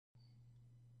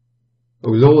O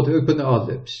Lord, open our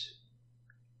lips,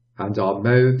 and our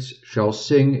mouths shall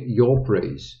sing your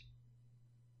praise.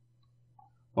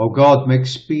 O God, make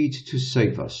speed to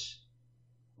save us.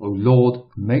 O Lord,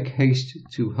 make haste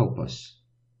to help us.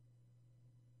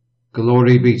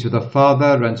 Glory be to the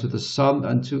Father, and to the Son,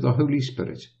 and to the Holy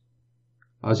Spirit,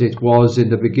 as it was in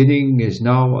the beginning, is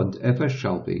now, and ever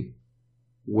shall be,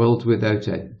 world without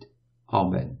end.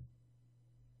 Amen.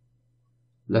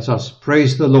 Let us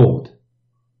praise the Lord.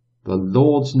 The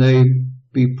Lord's name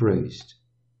be praised.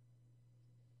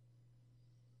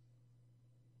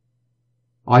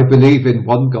 I believe in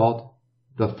one God,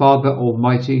 the Father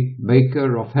Almighty,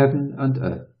 maker of heaven and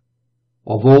earth,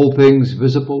 of all things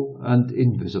visible and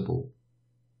invisible.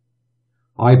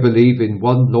 I believe in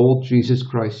one Lord Jesus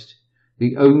Christ,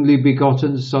 the only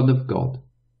begotten Son of God,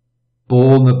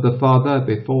 born of the Father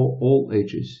before all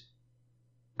ages,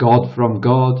 God from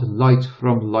God, light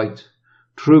from light,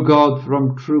 true God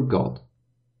from true God,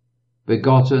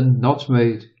 begotten, not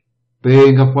made,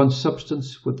 being of one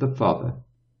substance with the Father.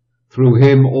 Through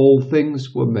him all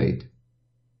things were made.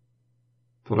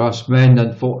 For us men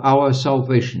and for our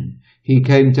salvation he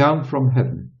came down from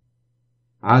heaven,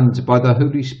 and by the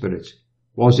Holy Spirit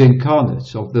was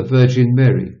incarnate of the Virgin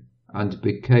Mary, and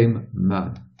became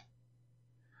man.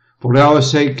 For our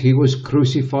sake he was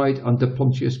crucified under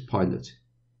Pontius Pilate.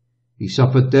 He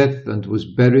suffered death and was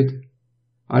buried,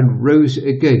 and rose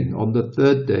again on the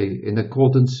third day in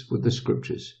accordance with the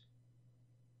Scriptures.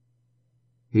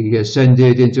 He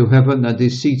ascended into heaven and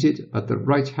is seated at the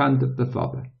right hand of the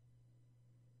Father.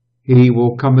 He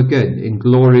will come again in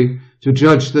glory to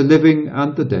judge the living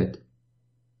and the dead,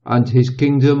 and his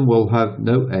kingdom will have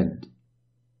no end.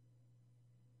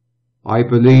 I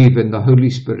believe in the Holy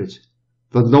Spirit,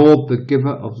 the Lord, the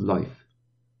giver of life,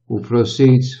 who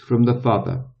proceeds from the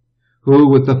Father, who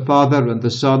with the Father and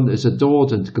the Son is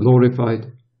adored and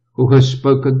glorified, who has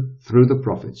spoken through the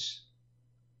prophets.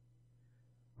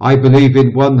 I believe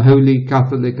in one holy,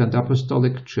 Catholic and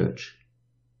Apostolic Church.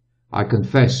 I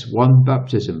confess one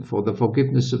baptism for the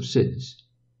forgiveness of sins,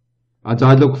 and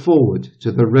I look forward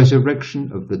to the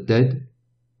resurrection of the dead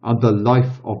and the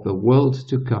life of the world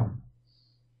to come.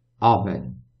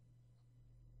 Amen.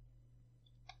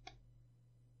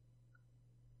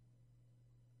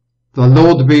 The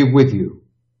Lord be with you,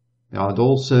 and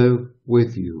also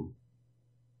with you.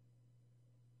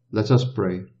 Let us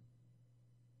pray.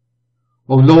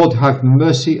 O Lord, have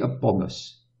mercy upon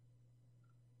us.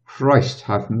 Christ,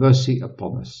 have mercy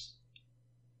upon us.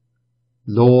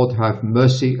 Lord, have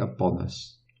mercy upon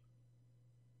us.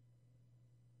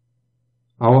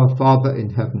 Our Father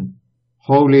in heaven,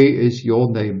 holy is your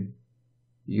name.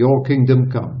 Your kingdom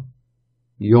come.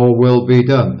 Your will be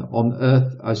done on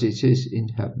earth as it is in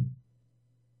heaven.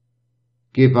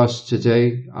 Give us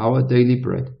today our daily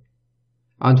bread,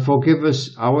 and forgive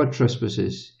us our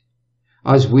trespasses,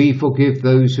 as we forgive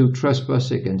those who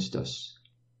trespass against us.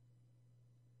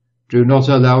 Do not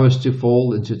allow us to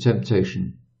fall into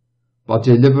temptation, but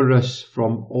deliver us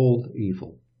from all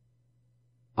evil.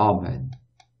 Amen.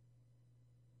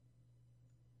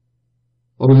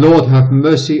 O Lord, have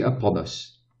mercy upon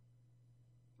us,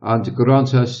 and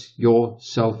grant us your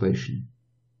salvation.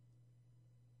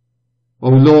 O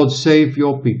Lord, save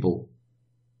your people,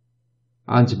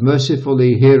 and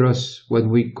mercifully hear us when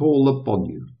we call upon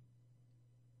you.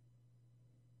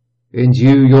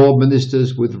 Endue your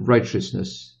ministers with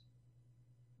righteousness,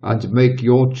 and make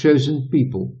your chosen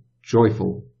people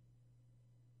joyful.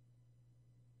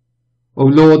 O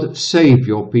Lord, save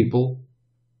your people,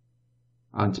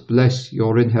 and bless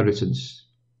your inheritance.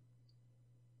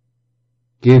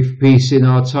 Give peace in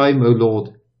our time, O Lord,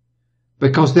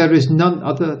 because there is none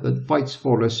other that fights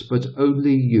for us but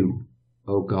only you,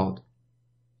 O God.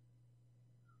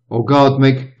 O God,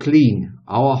 make clean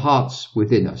our hearts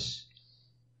within us.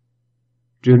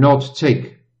 Do not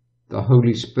take the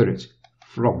Holy Spirit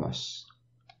from us.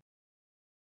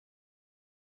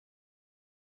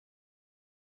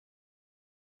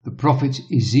 The prophet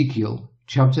Ezekiel,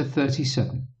 chapter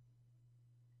 37.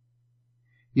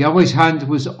 Yahweh's hand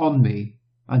was on me,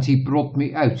 and he brought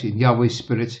me out in Yahweh's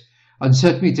spirit, and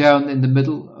set me down in the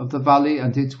middle of the valley,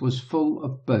 and it was full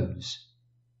of bones.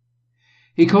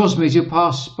 He caused me to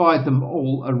pass by them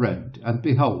all around, and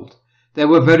behold, there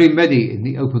were very many in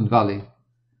the open valley,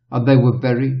 and they were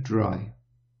very dry.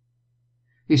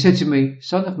 He said to me,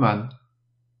 Son of man,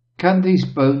 can these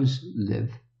bones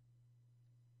live?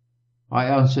 I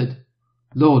answered,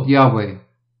 Lord Yahweh,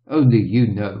 only you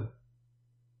know.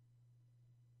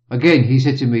 Again he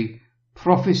said to me,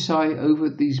 Prophesy over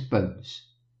these bones.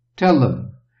 Tell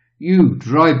them, You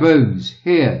dry bones,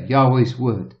 hear Yahweh's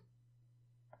word.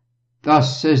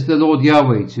 Thus says the Lord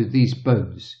Yahweh to these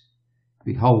bones,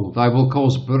 Behold, I will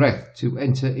cause breath to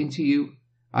enter into you,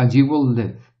 and you will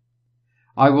live.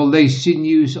 I will lay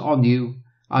sinews on you,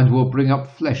 and will bring up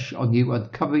flesh on you,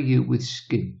 and cover you with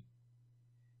skin,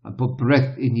 and put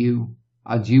breath in you,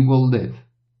 and you will live.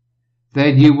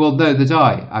 Then you will know that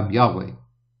I am Yahweh.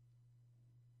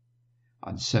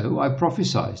 And so I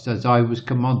prophesied as I was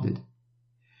commanded.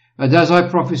 And as I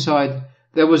prophesied,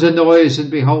 there was a noise, and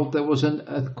behold, there was an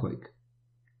earthquake.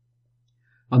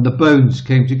 And the bones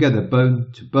came together,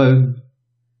 bone to bone.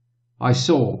 I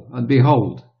saw, and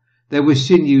behold, there were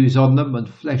sinews on them, and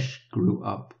flesh grew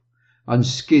up, and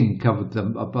skin covered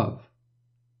them above.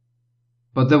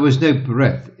 But there was no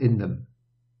breath in them.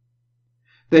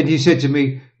 Then he said to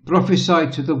me, Prophesy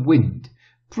to the wind,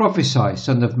 prophesy,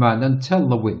 Son of man, and tell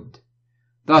the wind.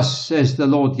 Thus says the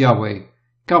Lord Yahweh,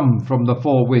 Come from the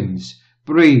four winds,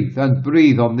 breathe and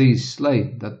breathe on these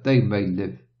slain, that they may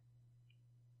live.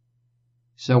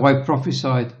 So I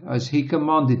prophesied as he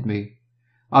commanded me,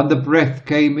 and the breath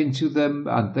came into them,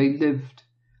 and they lived,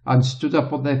 and stood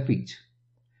up on their feet,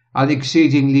 an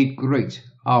exceedingly great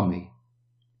army.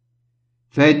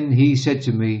 Then he said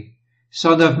to me,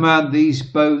 Son of man, these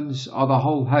bones are the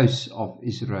whole house of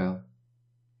Israel.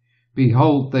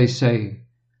 Behold, they say,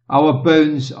 Our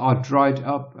bones are dried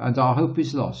up, and our hope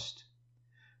is lost.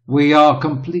 We are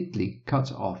completely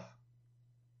cut off.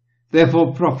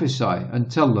 Therefore prophesy and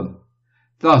tell them,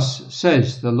 Thus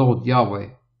says the Lord Yahweh,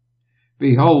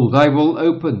 Behold, I will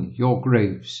open your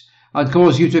graves, and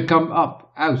cause you to come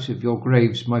up out of your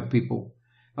graves, my people,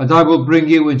 and I will bring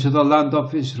you into the land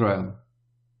of Israel.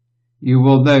 You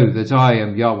will know that I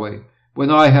am Yahweh, when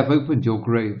I have opened your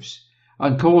graves,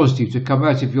 and caused you to come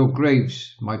out of your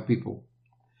graves, my people.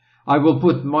 I will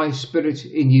put my spirit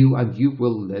in you, and you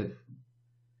will live.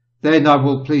 Then I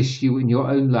will place you in your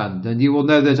own land, and you will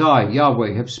know that I,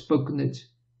 Yahweh, have spoken it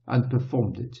and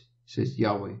performed it, says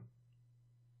Yahweh.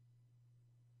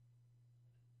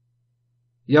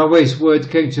 Yahweh's word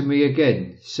came to me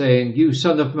again, saying, You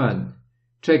son of man,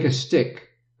 take a stick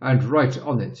and write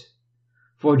on it,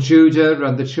 for Judah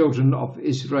and the children of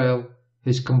Israel,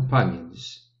 his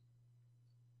companions.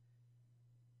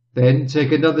 Then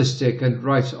take another stick and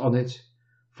write on it,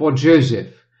 for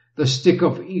Joseph, the stick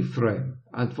of Ephraim,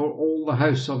 and for all the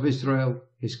house of Israel,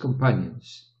 his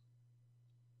companions.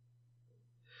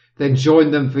 Then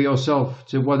join them for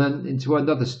yourself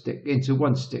into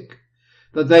one stick,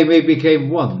 that they may become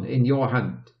one in your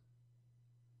hand.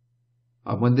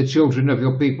 And when the children of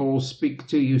your people speak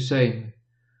to you, saying,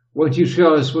 Won't you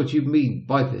show us what you mean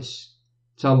by this?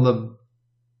 Tell them,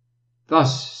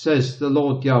 Thus says the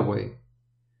Lord Yahweh,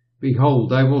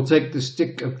 Behold, I will take the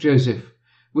stick of Joseph,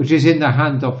 which is in the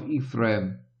hand of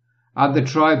Ephraim, and the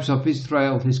tribes of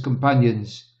Israel his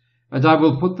companions, and I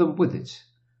will put them with it,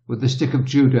 with the stick of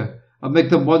Judah, and make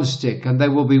them one stick, and they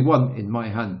will be one in my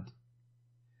hand.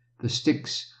 The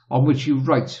sticks on which you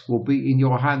write will be in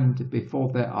your hand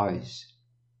before their eyes.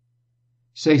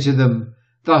 Say to them,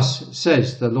 Thus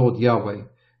says the Lord Yahweh,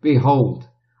 Behold,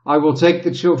 I will take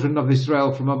the children of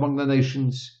Israel from among the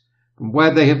nations, from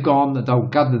where they have gone, and I will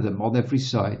gather them on every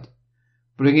side,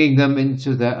 bringing them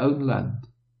into their own land.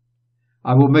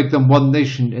 I will make them one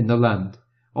nation in the land,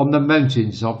 on the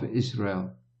mountains of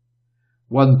Israel.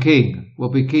 One king will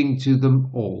be king to them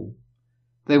all.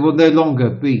 They will no longer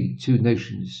be two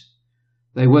nations.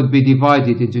 They won't be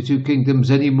divided into two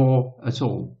kingdoms any more at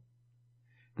all.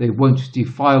 They won't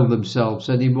defile themselves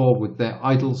any more with their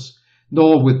idols,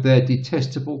 nor with their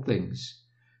detestable things,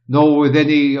 nor with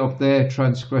any of their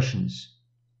transgressions.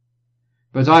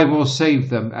 But I will save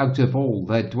them out of all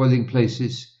their dwelling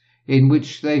places in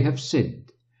which they have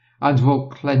sinned, and will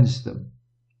cleanse them.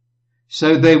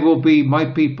 So they will be my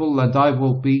people, and I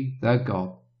will be their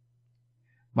God.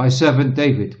 My servant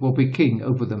David will be king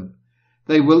over them.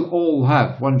 They will all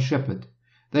have one shepherd.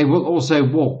 They will also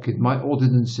walk in my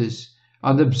ordinances,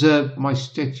 and observe my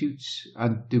statutes,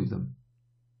 and do them.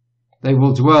 They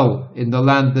will dwell in the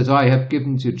land that I have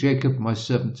given to Jacob my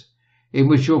servant, in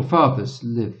which your fathers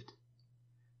lived.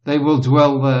 They will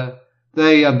dwell there,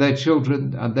 they and their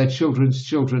children and their children's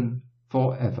children,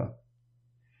 forever.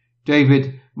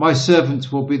 David, my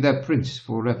servant, will be their prince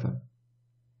forever.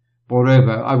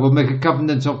 Moreover, I will make a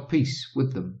covenant of peace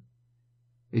with them.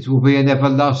 It will be an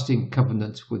everlasting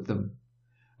covenant with them.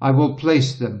 I will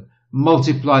place them,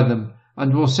 multiply them,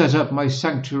 and will set up my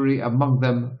sanctuary among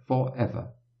them forever.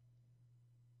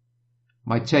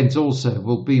 My tent also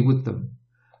will be with them.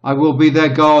 I will be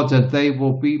their God, and they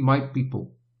will be my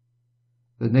people.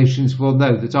 The nations will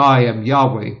know that I am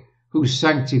Yahweh, who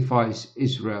sanctifies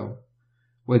Israel,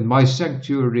 when my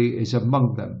sanctuary is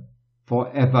among them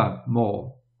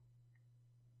forevermore.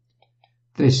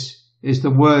 This is the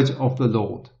word of the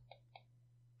Lord.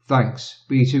 Thanks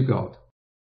be to God.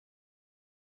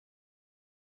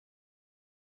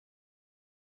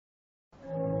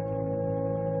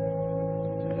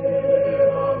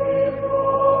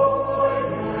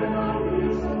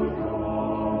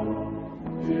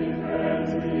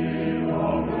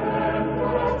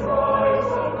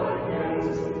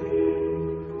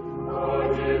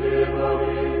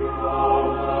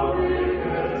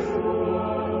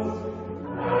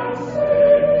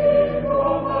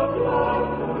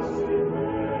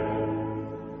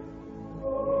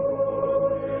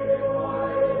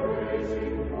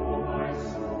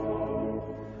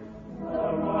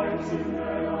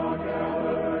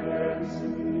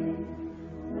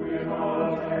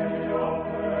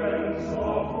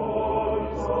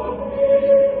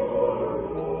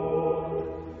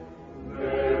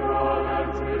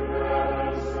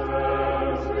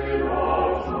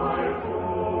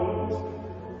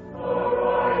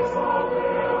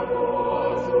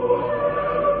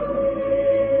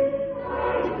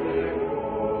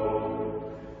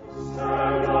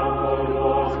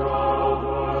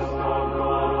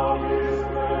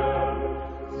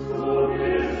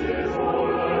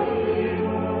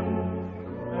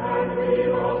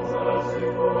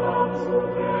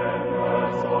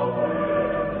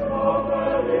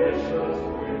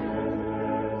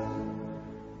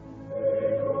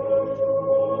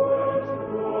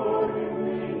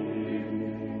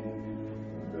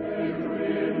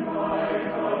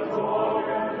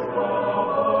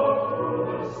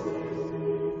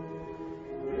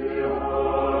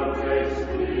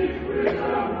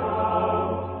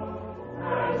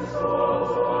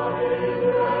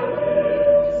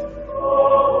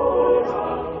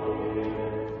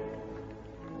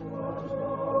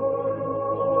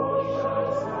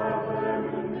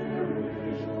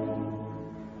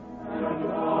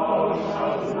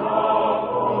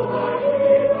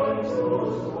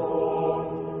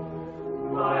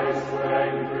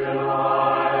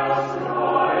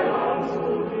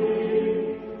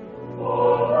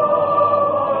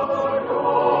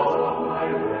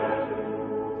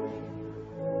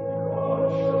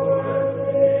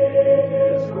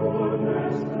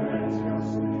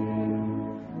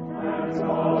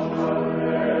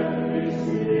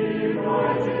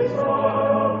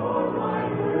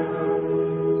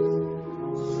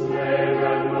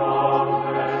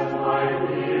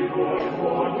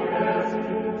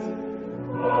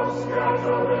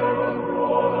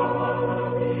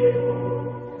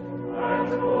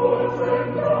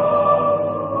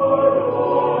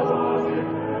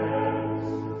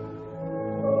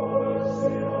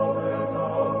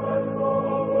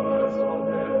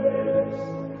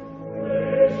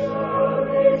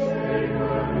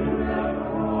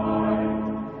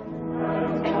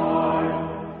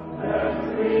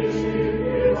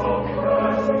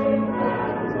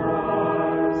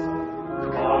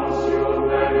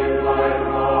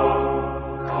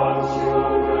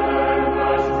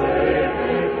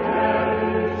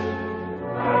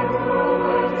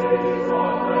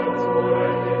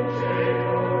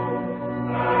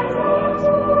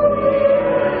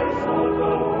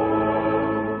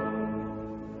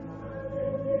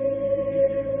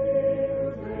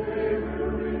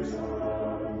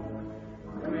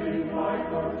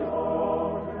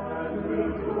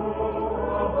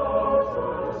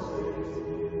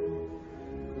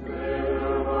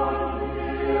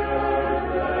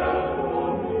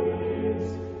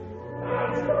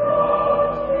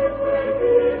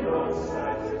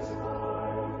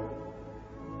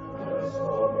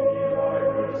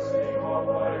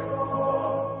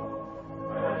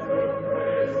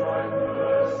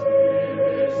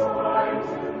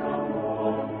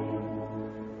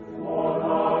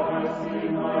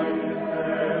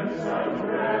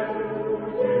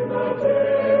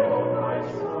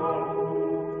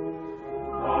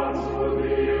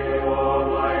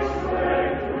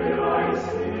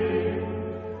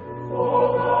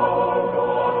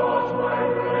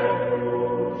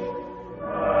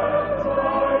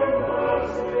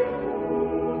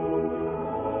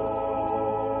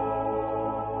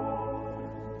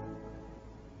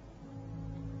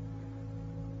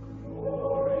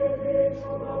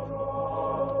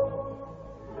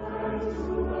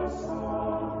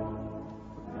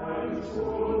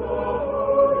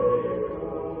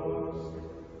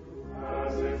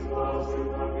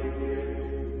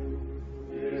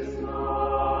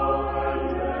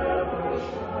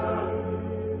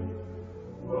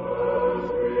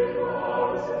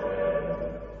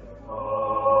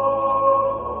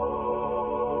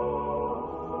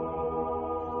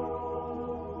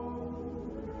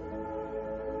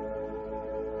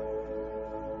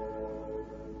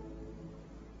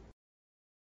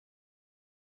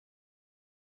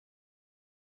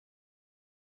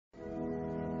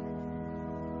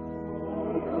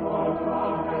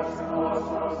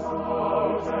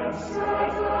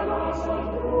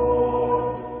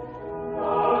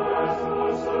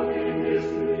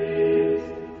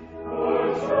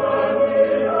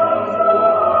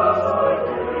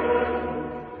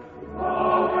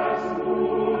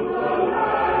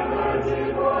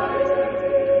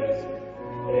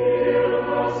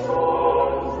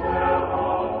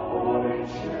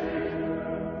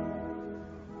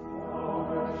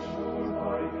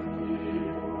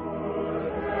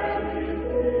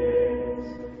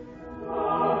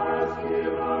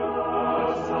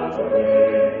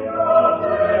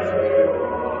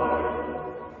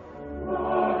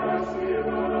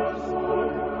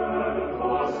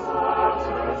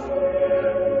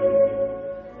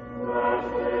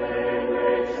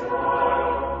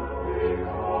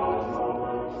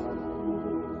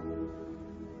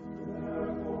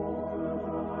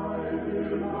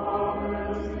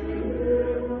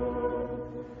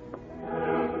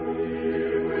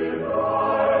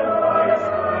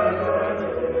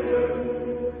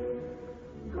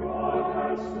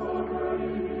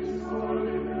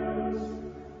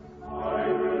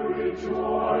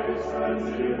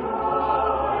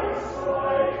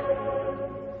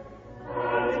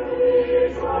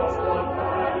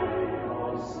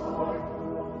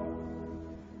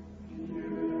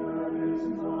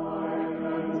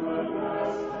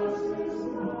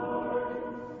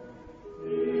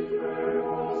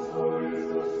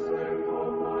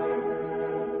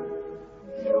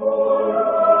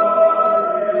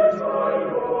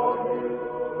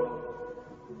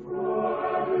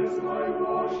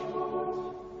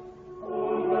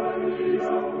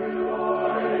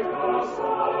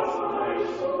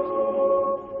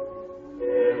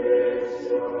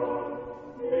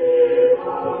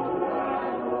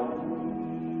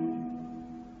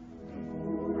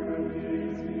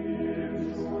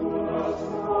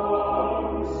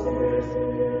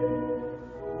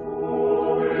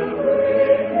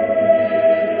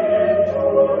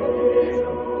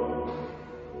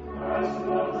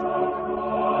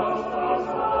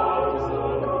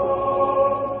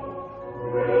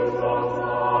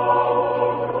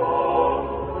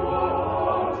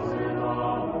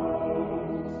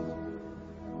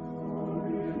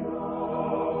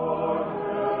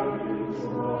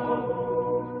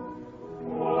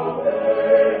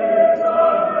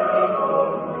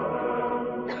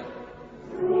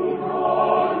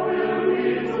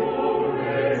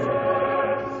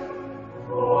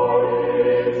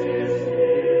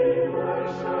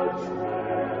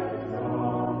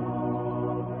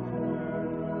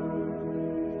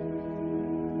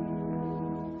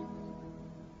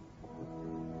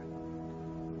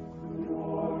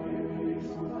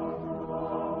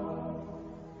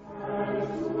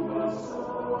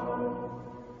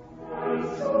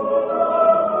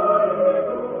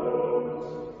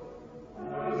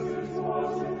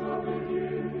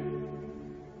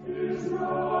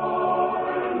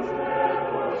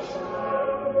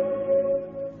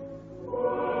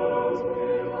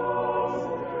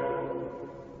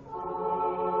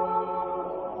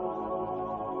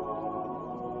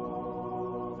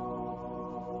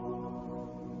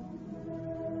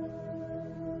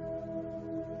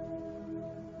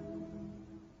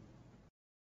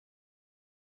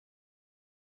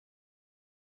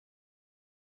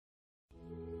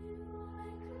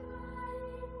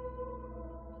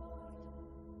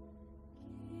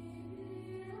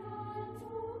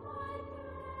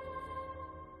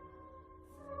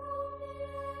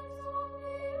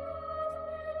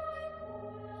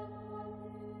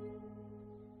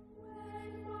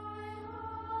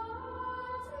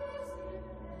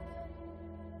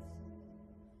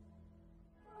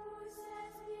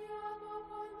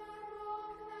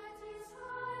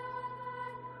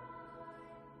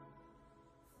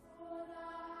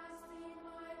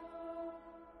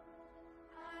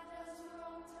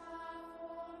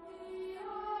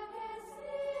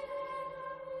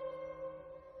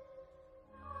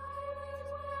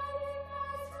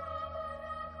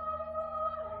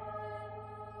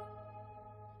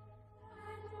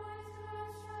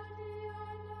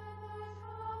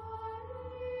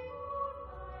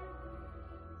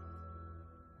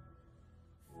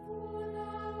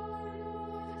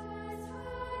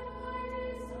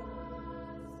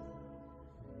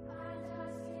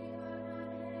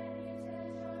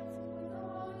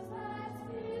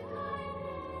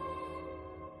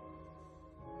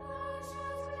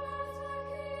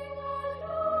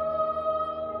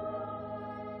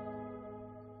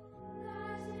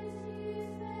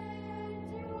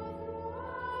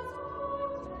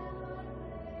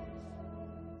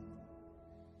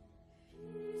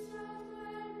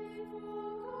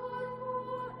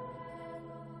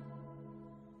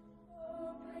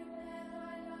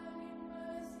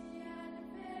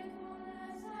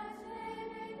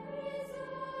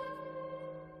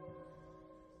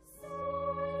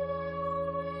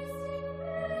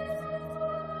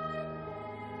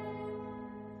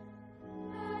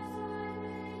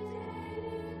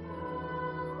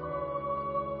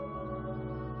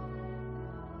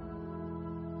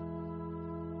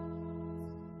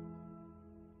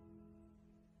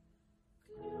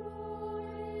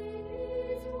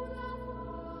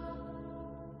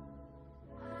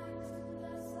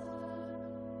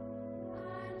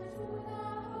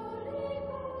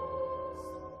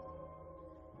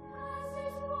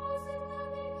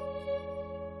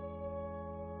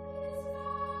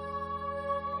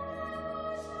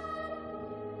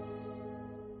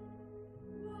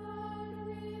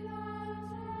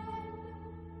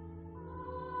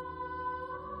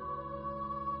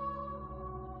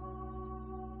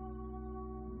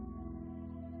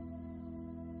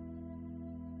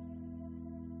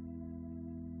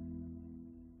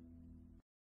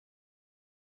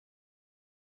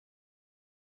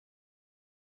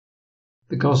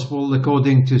 The Gospel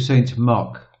according to St.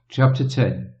 Mark, chapter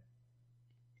 10.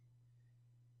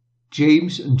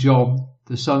 James and John,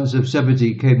 the sons of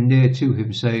Zebedee, came near to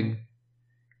him, saying,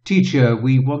 "Teacher,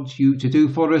 we want you to do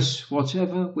for us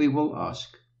whatever we will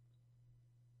ask."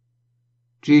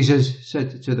 Jesus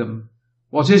said to them,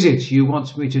 "What is it you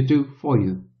want me to do for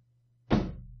you?"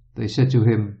 They said to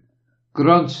him,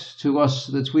 "Grant to us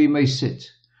that we may sit,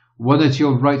 one at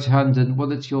your right hand and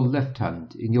one at your left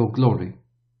hand, in your glory."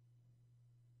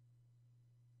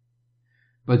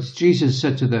 But Jesus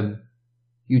said to them,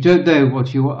 "You don't know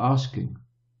what you are asking.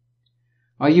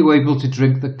 Are you able to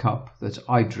drink the cup that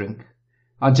I drink,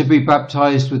 and to be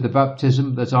baptized with the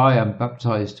baptism that I am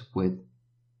baptized with?"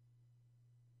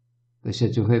 They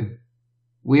said to him,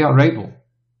 "We are able."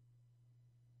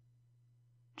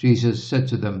 Jesus said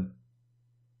to them,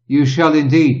 "You shall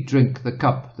indeed drink the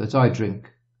cup that I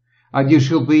drink, and you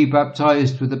shall be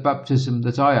baptized with the baptism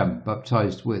that I am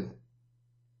baptized with.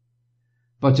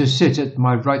 But to sit at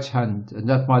my right hand and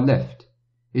at my left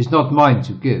is not mine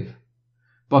to give,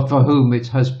 but for whom it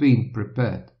has been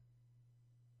prepared."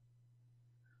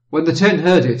 When the 10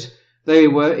 heard it, they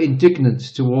were indignant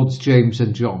towards James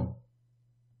and John.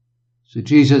 So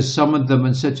Jesus summoned them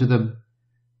and said to them,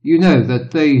 "You know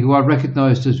that they who are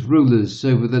recognized as rulers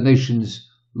over the nations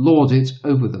lord it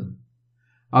over them,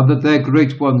 and that their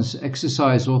great ones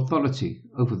exercise authority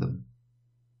over them.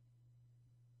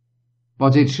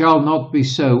 But it shall not be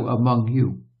so among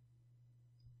you.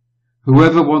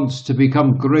 Whoever wants to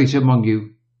become great among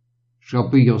you shall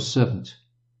be your servant.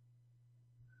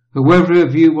 Whoever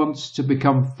of you wants to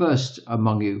become first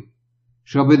among you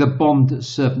shall be the bond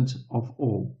servant of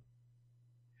all.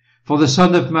 For the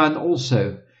Son of Man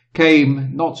also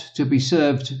came not to be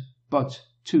served, but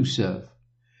to serve,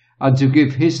 and to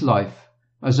give his life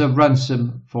as a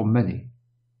ransom for many."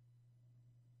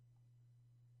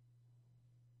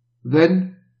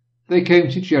 Then they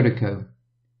came to Jericho,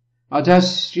 and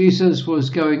as Jesus was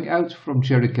going out from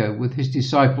Jericho with his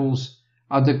disciples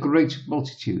and a great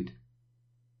multitude,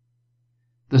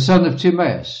 the son of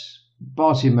Timaeus,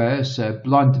 Bartimaeus, a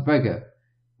blind beggar,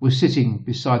 was sitting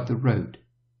beside the road.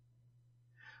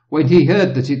 When he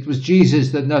heard that it was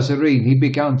Jesus the Nazarene, he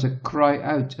began to cry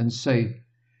out and say,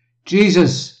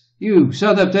 "Jesus, you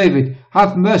son of David,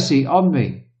 have mercy on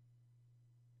me."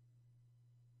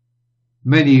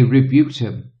 Many rebuked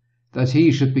him that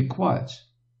he should be quiet,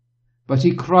 but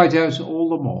he cried out all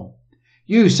the more,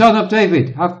 "You son of David,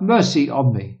 have mercy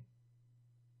on me."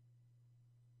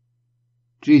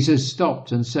 Jesus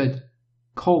stopped and said,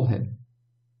 "Call him."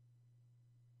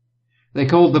 They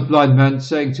called the blind man,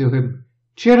 saying to him,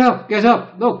 "Cheer up, get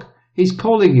up, look, he's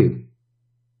calling you."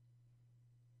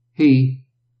 He,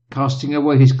 casting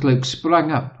away his cloak,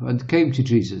 sprang up and came to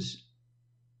Jesus.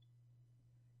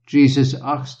 Jesus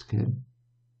asked him,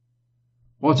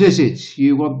 "What is it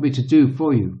you want me to do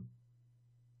for you?"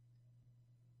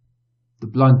 The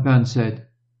blind man said,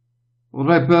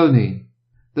 "Rabboni,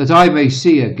 that I may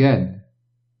see again."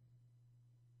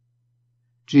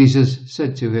 Jesus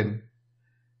said to him,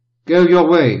 "Go your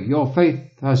way, your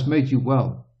faith has made you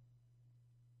well."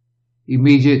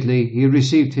 Immediately he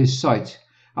received his sight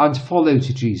and followed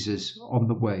Jesus on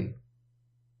the way.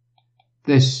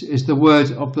 This is the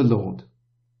word of the Lord.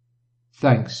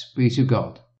 Thanks be to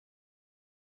God.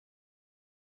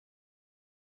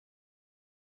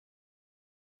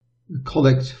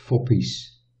 Collect for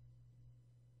Peace.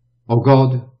 O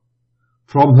God,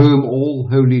 from whom all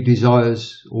holy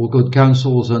desires, all good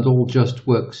counsels and all just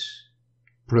works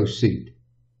proceed,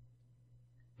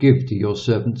 give to your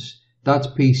servants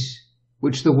that peace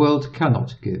which the world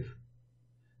cannot give,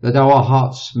 that our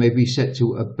hearts may be set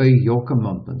to obey your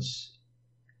commandments,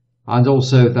 and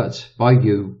also that by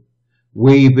you,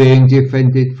 we being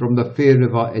defended from the fear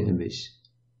of our enemies,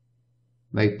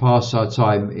 may pass our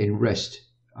time in rest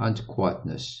and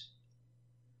quietness,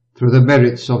 through the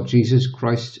merits of Jesus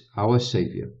Christ our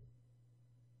Saviour.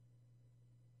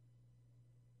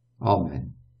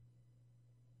 Amen.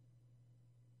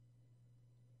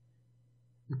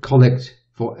 Collect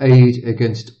for aid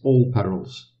against all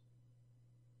perils.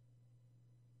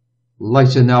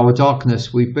 Lighten our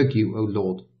darkness, we beg you, O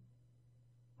Lord,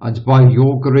 and by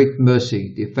your great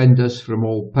mercy defend us from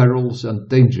all perils and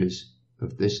dangers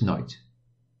of this night.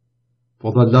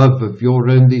 For the love of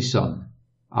your only Son,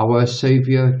 our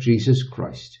Saviour Jesus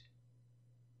Christ.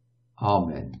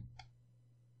 Amen.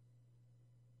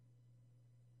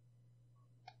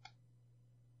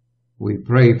 We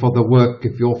pray for the work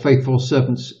of your faithful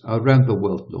servants around the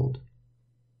world, Lord.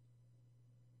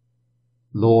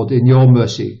 Lord, in your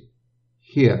mercy,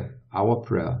 hear our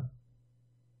prayer.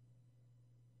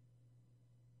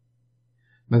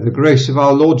 May the grace of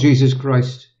our Lord Jesus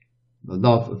Christ, the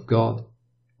love of God,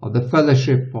 and the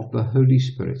fellowship of the Holy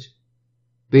Spirit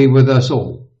be with us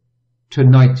all,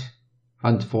 tonight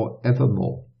and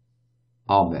forevermore.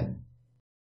 Amen.